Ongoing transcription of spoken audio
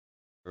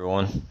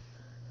Everyone,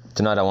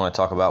 tonight I want to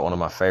talk about one of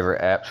my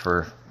favorite apps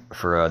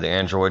for the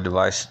Android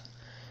device.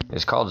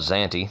 It's called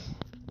Zanti,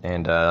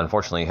 and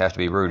unfortunately you have to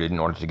be rooted in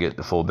order to get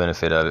the full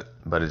benefit of it,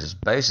 but it is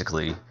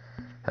basically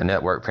a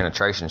network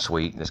penetration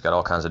suite that's got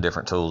all kinds of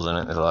different tools in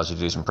it that allows you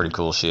to do some pretty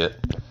cool shit.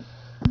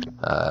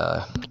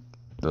 The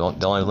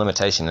only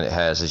limitation that it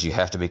has is you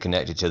have to be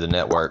connected to the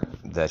network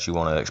that you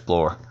want to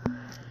explore.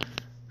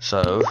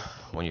 So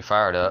when you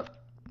fire it up,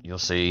 you'll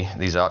see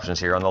these options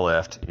here on the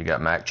left. You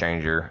got MAC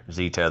changer,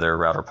 Z-tether,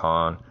 router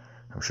pawn.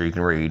 I'm sure you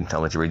can read. I'll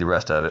let you read the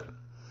rest of it.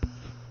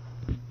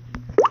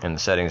 In the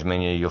settings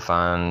menu, you'll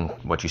find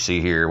what you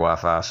see here: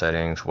 Wi-Fi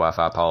settings,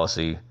 Wi-Fi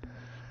policy,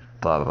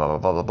 blah, blah, blah,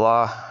 blah, blah,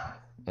 blah.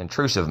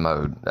 Intrusive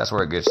mode. That's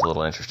where it gets a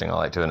little interesting. I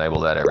like to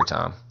enable that every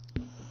time.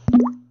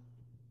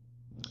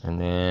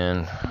 And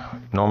then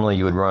normally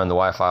you would run the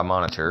Wi-Fi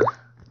monitor,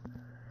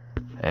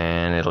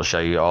 and it'll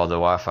show you all the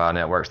Wi-Fi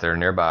networks that are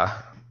nearby.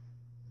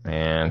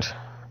 And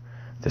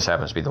this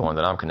happens to be the one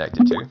that I'm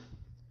connected to.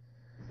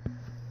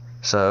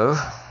 So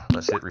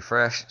let's hit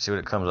refresh, see what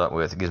it comes up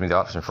with. It gives me the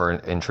option for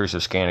an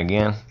intrusive scan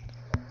again.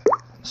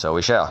 So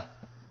we shall.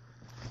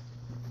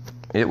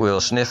 It will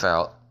sniff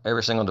out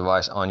every single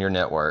device on your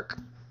network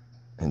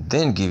and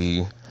then give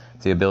you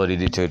the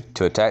ability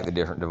to attack the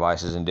different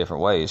devices in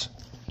different ways.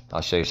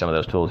 I'll show you some of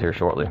those tools here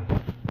shortly.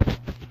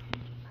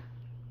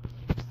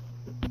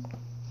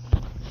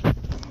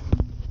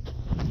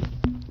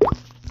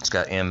 It's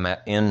got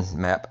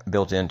Nmap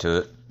built into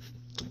it.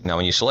 Now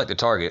when you select a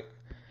target,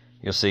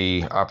 you'll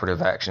see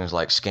operative actions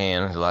like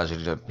scan. It allows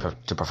you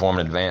to perform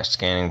an advanced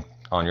scanning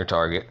on your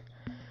target.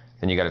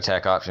 Then you got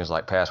attack options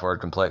like password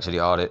complexity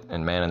audit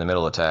and man in the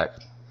middle attack.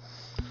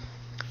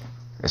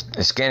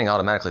 It's scanning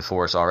automatically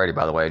for us already,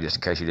 by the way, just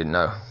in case you didn't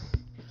know.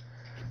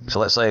 So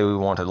let's say we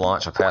want to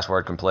launch a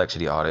password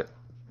complexity audit.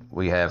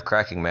 We have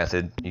cracking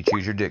method. You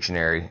choose your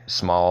dictionary: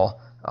 small,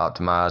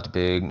 optimized,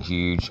 big,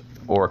 huge,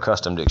 or a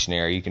custom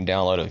dictionary. You can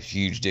download a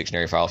huge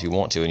dictionary file if you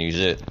want to and use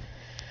it.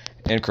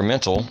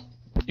 Incremental,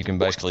 you can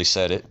basically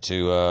set it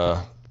to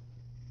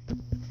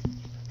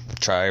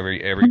try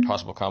every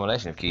possible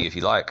combination of key if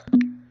you like.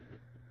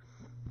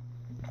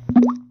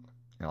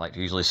 I like to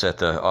usually set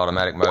the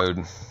automatic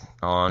mode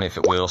on if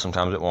it will,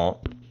 sometimes it won't.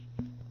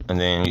 And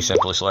then you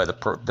simply select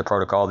the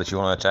protocol that you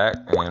want to attack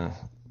and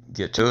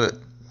get to it.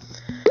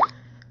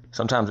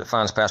 Sometimes it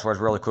finds passwords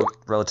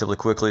relatively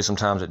quickly,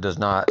 sometimes it does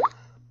not.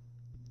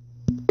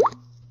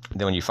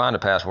 Then when you find a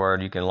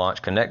password, you can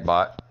launch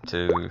ConnectBot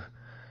to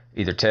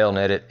either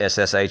telnet it,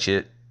 SSH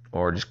it,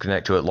 or just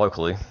connect to it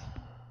locally.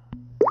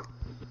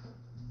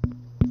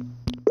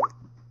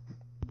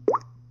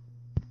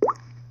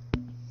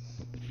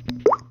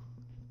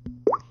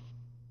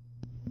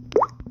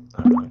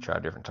 I'm going to try a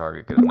different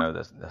target because I know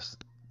that's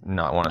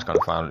not one that's going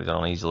to find it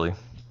on easily.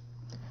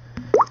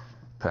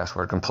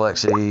 Password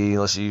complexity.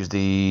 Let's use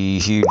the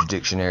huge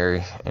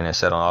dictionary, and it's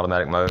set on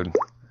automatic mode.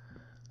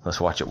 Let's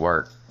watch it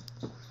work.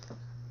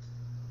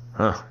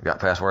 Got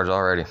passwords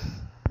already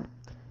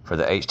for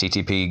the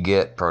HTTP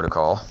GET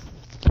protocol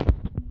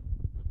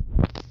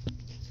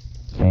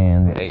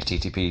and the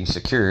HTTP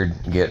secured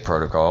GET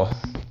protocol.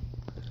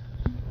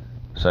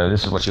 So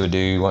this is what you would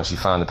do once you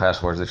find the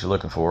passwords that you're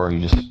looking for. You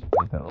just hit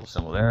that little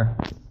symbol there,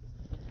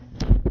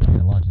 and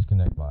it launches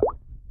ConnectBot.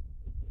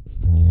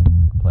 And you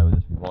can play with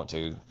this if you want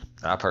to.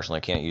 I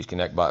personally can't use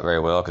ConnectBot very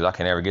well because I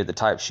can never get the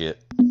type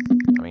shit.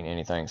 I mean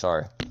anything,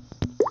 sorry.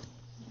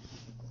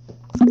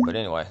 But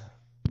anyway,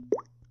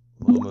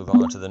 we'll move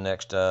on to the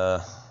next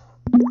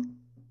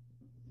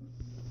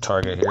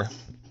target here.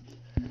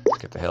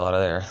 Let's get the hell out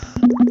of there.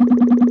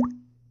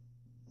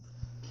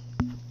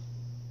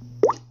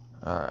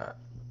 Alright.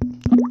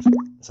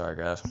 Sorry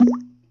guys.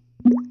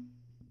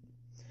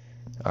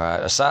 Alright,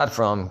 aside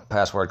from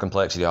password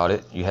complexity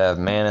audit, you have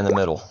man in the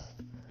middle.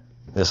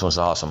 This one's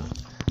awesome.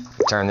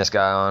 Turn this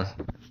guy on,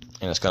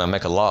 and it's going to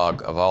make a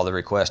log of all the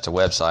requests to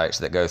websites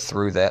that go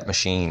through that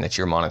machine that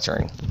you're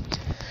monitoring.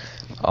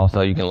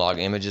 Also, you can log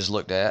images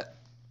looked at.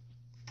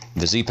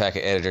 The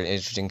Z-Packet editor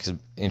is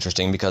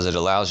interesting because it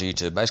allows you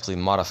to basically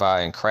modify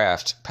and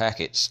craft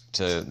packets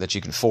that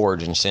you can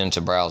forge and send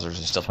to browsers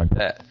and stuff like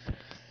that.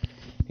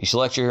 You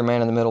select your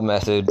man-in-the-middle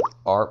method,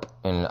 ARP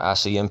and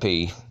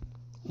ICMP.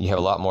 You have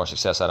a lot more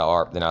success out of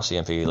ARP than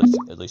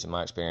ICMP, at least in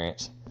my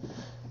experience.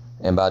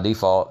 And by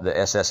default, the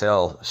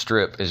SSL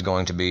strip is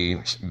going to be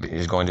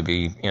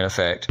in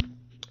effect.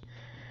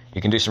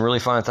 You can do some really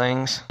fun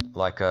things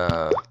like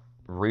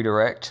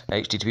redirect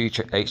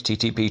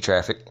HTTP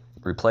traffic,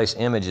 replace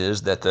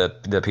images that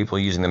the people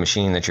using the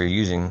machine that you're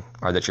using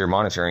or that you're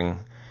monitoring.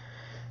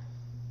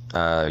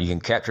 You can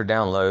capture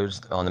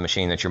downloads on the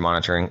machine that you're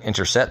monitoring,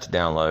 intercept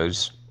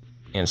downloads,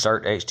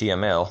 insert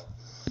HTML.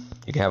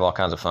 You can have all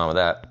kinds of fun with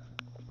that.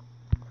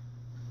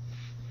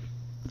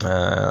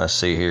 Let's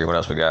see here what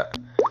else we got.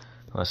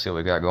 Let's see what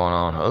we got going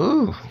on.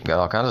 Ooh, got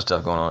all kinds of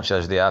stuff going on. It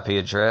shows you the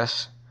IP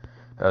address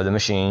of the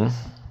machine.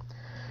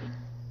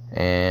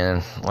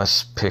 And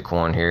let's pick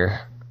one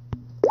here.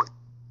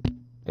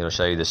 It'll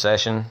show you the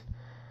session,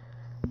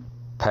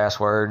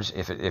 passwords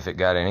if it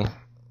got any.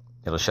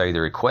 It'll show you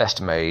the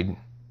request made,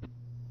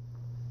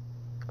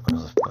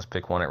 Let's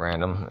pick one at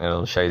random.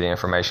 It'll show you the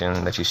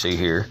information that you see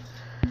here.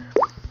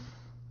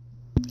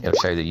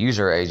 It'll show you the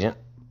user agent.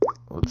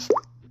 Oops.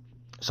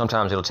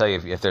 Sometimes it'll tell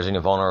you if there's any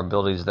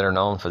vulnerabilities that are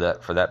known for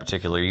that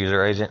particular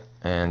user agent,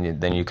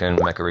 and then you can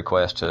make a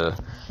request to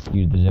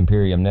use the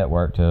Zimperium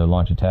network to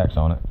launch attacks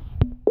on it.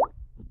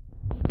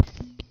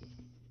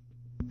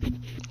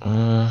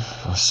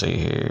 Let's see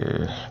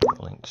here.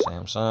 Link to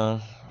Samsung.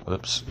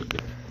 Whoops.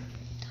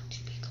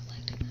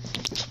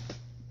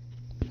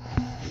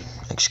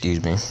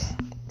 Excuse me.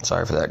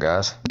 Sorry for that,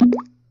 guys.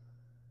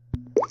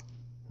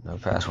 No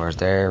passwords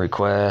there.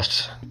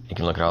 Request. You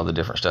can look at all the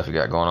different stuff you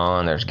got going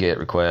on. There's get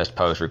request,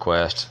 post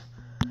request.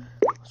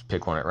 Let's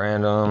pick one at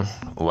random.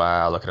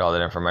 Wow, look at all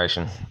that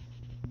information.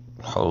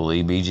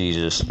 Holy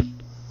bejesus.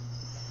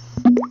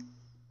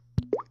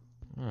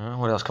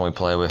 What else can we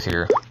play with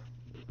here?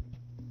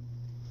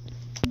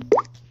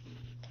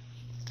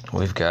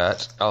 We've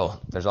got,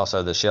 there's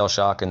also the Shell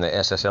Shock and the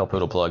SSL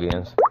Poodle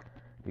plugins.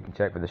 You can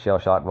check for the Shell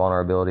Shock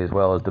vulnerability as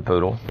well as the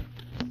Poodle.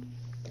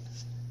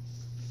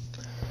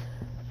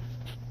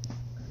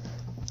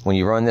 When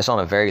you run this on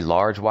a very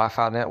large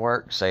Wi-Fi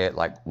network, say at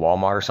like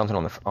Walmart or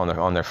something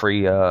on their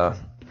free the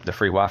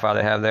free Wi-Fi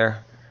they have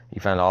there,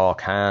 you find all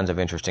kinds of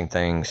interesting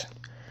things.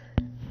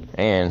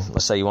 And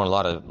let's say you want a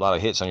lot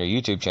of hits on your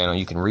YouTube channel,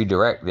 you can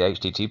redirect the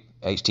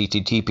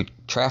HTTP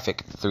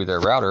traffic through their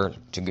router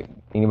to get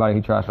anybody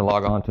who tries to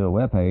log on to a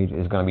web page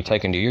is going to be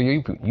taken to your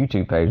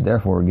YouTube page,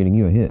 therefore getting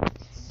you a hit.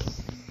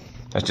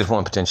 That's just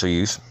one potential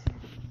use.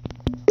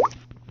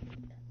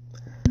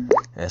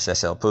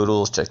 SSL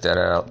Poodles, check that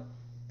out.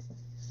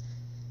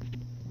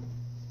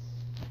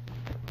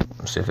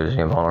 Let's see if there's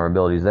any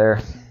vulnerabilities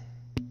there.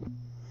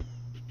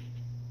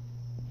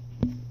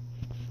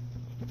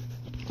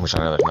 Which I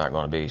know there's not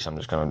going to be, so I'm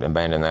just going to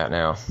abandon that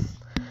now.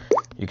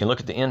 You can look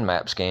at the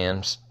Nmap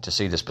scans to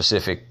see the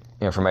specific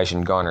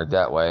information garnered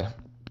that way.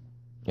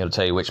 It'll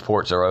tell you which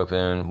ports are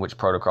open, which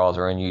protocols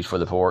are in use for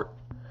the port.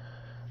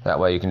 That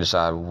way you can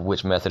decide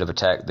which method of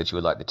attack that you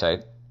would like to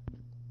take.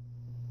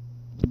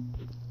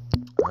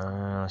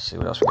 Let's see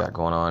what else we got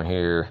going on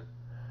here.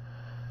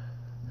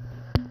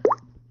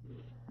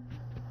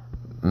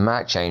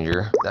 Mac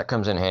changer, that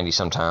comes in handy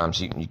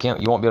sometimes. You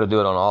won't be able to do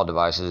it on all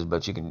devices,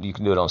 but you can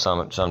do it on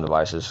some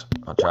devices.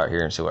 I'll try it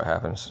here and see what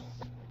happens.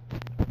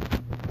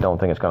 Don't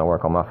think it's going to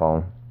work on my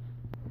phone.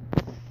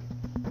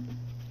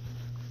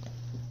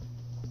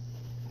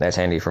 That's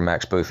handy for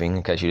Mac spoofing,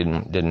 in case you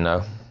didn't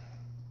know.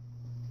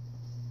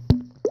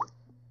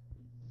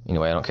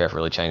 Anyway, I don't care if it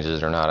really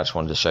changes it or not. I just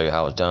wanted to show you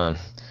how it's done.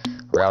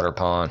 Router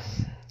pawn.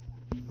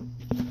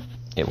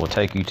 It will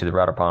take you to the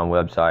router pawn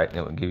website, and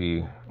it will give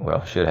you,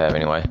 well, should have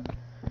anyway.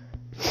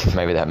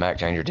 Maybe that Mac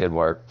changer did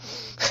work.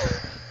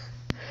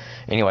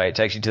 Anyway, it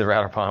takes you to the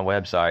router pawn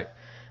website,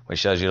 which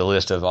shows you the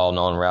list of all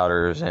known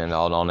routers and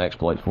all known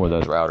exploits for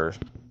those routers.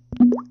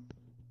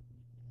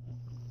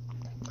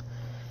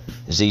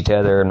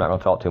 Z-Tether, I'm not going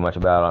to talk too much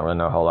about. I don't really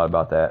know a whole lot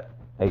about that.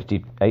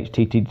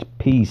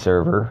 HTTP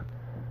server.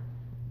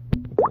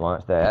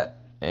 Launch that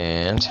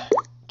and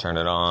turn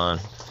it on.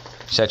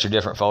 Set your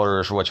different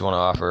folders for what you want to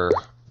offer,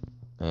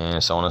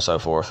 and so on and so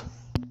forth.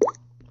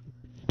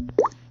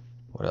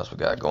 What else we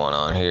got going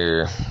on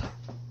here?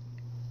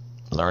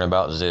 Learn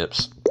about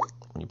zips.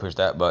 When you push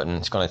that button,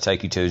 it's going to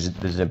take you to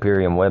the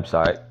Zimperium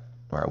website,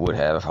 or it would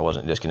have if I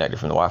wasn't disconnected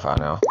from the Wi-Fi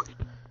now.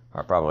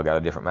 I probably got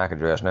a different MAC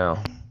address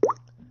now.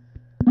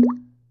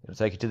 It'll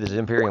take you to the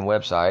Zimperium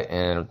website,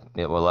 and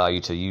it will allow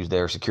you to use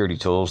their security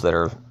tools that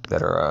are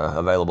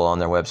available on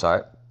their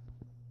website.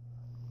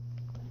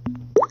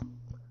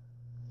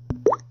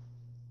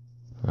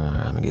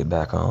 Alright, let me get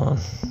back on.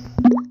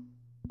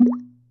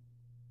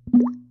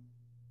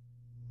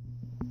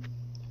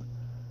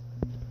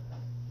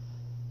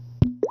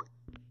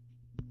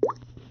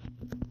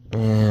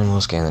 And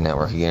we'll scan the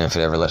network again if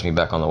it ever lets me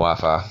back on the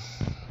Wi-Fi.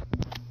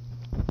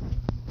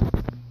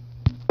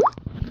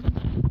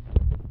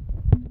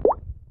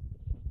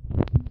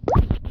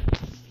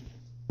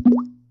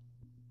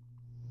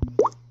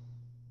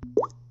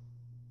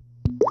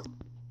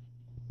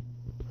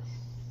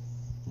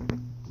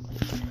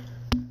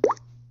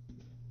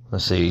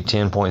 Let's see,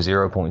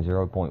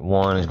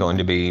 10.0.0.1 is going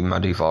to be my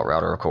default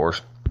router, of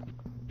course.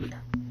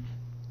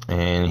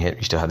 And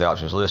you still have the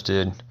options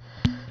listed.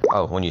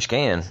 Oh, when you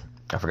scan,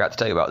 I forgot to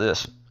tell you about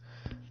this.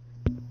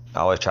 I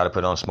always try to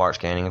put on smart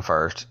scanning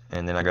first,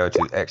 and then I go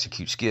to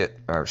execute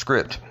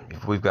script.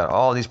 If we've got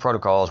all these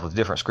protocols with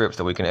different scripts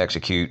that we can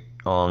execute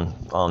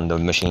on the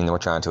machine that we're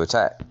trying to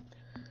attack.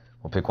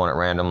 We'll pick one at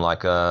random,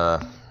 like brute.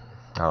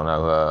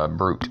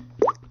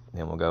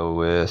 Then we'll go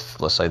with,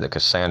 let's say, the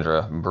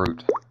Cassandra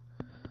brute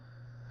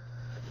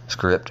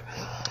script.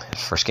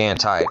 For scan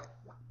type,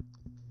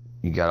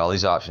 you got all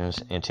these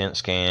options: intent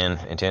scan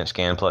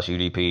plus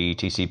UDP,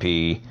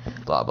 TCP,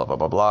 blah blah blah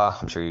blah blah.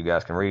 I'm sure you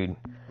guys can read.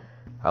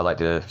 I like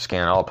to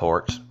scan all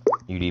ports,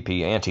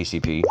 UDP and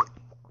TCP,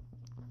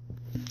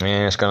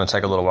 and it's going to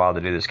take a little while to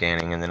do the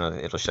scanning, and then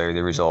it'll show you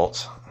the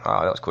results.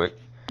 Oh, that was quick.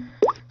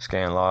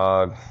 Scan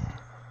log,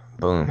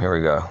 boom, here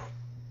we go.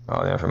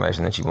 All the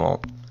information that you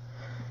want.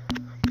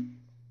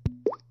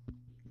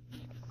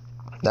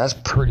 that's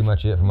pretty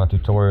much it for my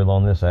tutorial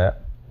on this app.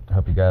 I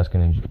hope you guys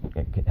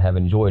have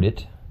enjoyed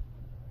it.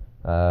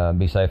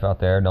 Be safe out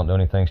there. Don't do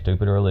anything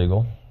stupid or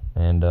illegal.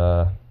 And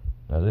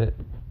that's it.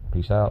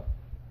 Peace out.